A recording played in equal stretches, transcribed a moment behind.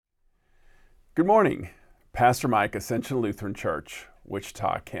Good morning. Pastor Mike, Ascension Lutheran Church,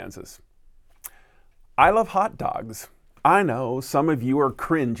 Wichita, Kansas. I love hot dogs. I know some of you are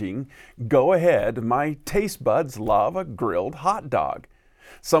cringing. Go ahead. My taste buds love a grilled hot dog.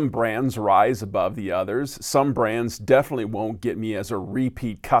 Some brands rise above the others. Some brands definitely won't get me as a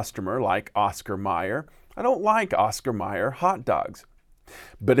repeat customer like Oscar Mayer. I don't like Oscar Mayer hot dogs.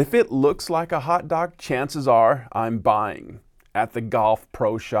 But if it looks like a hot dog, chances are I'm buying. At the golf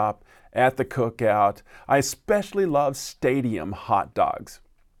pro shop, at the cookout. I especially love stadium hot dogs.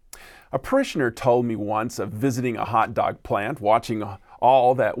 A parishioner told me once of visiting a hot dog plant, watching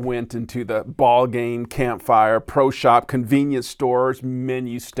all that went into the ballgame-campfire-pro shop convenience store's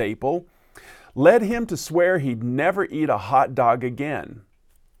menu staple, led him to swear he'd never eat a hot dog again.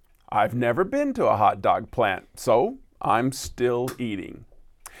 I've never been to a hot dog plant, so I'm still eating.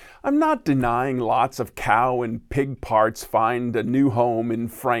 I'm not denying lots of cow and pig parts find a new home in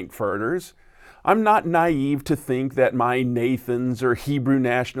Frankfurters. I'm not naive to think that my Nathan's or Hebrew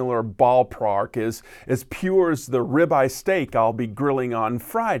National or Ballpark is as pure as the ribeye steak I'll be grilling on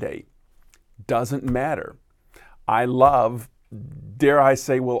Friday. Doesn't matter. I love, dare I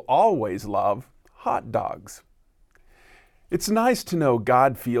say will always love, hot dogs. It's nice to know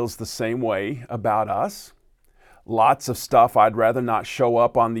God feels the same way about us. Lots of stuff I'd rather not show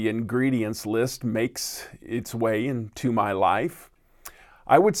up on the ingredients list makes its way into my life.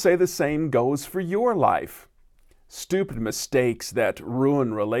 I would say the same goes for your life. Stupid mistakes that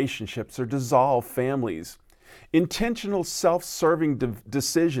ruin relationships or dissolve families. Intentional self-serving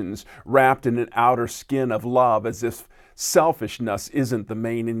decisions wrapped in an outer skin of love as if selfishness isn't the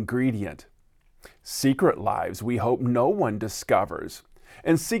main ingredient. Secret lives we hope no one discovers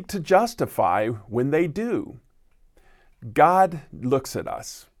and seek to justify when they do. God looks at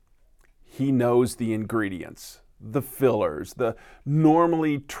us. He knows the ingredients, the fillers, the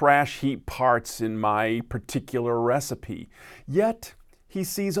normally trash heap parts in my particular recipe. Yet, He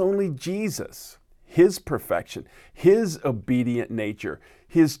sees only Jesus, His perfection, His obedient nature,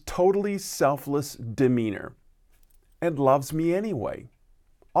 His totally selfless demeanor, and loves me anyway,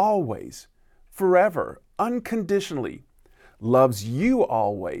 always, forever, unconditionally, loves you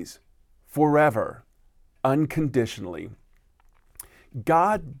always, forever, unconditionally.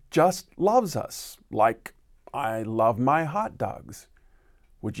 God just loves us like I love my hot dogs.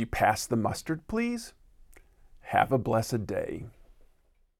 Would you pass the mustard, please? Have a blessed day.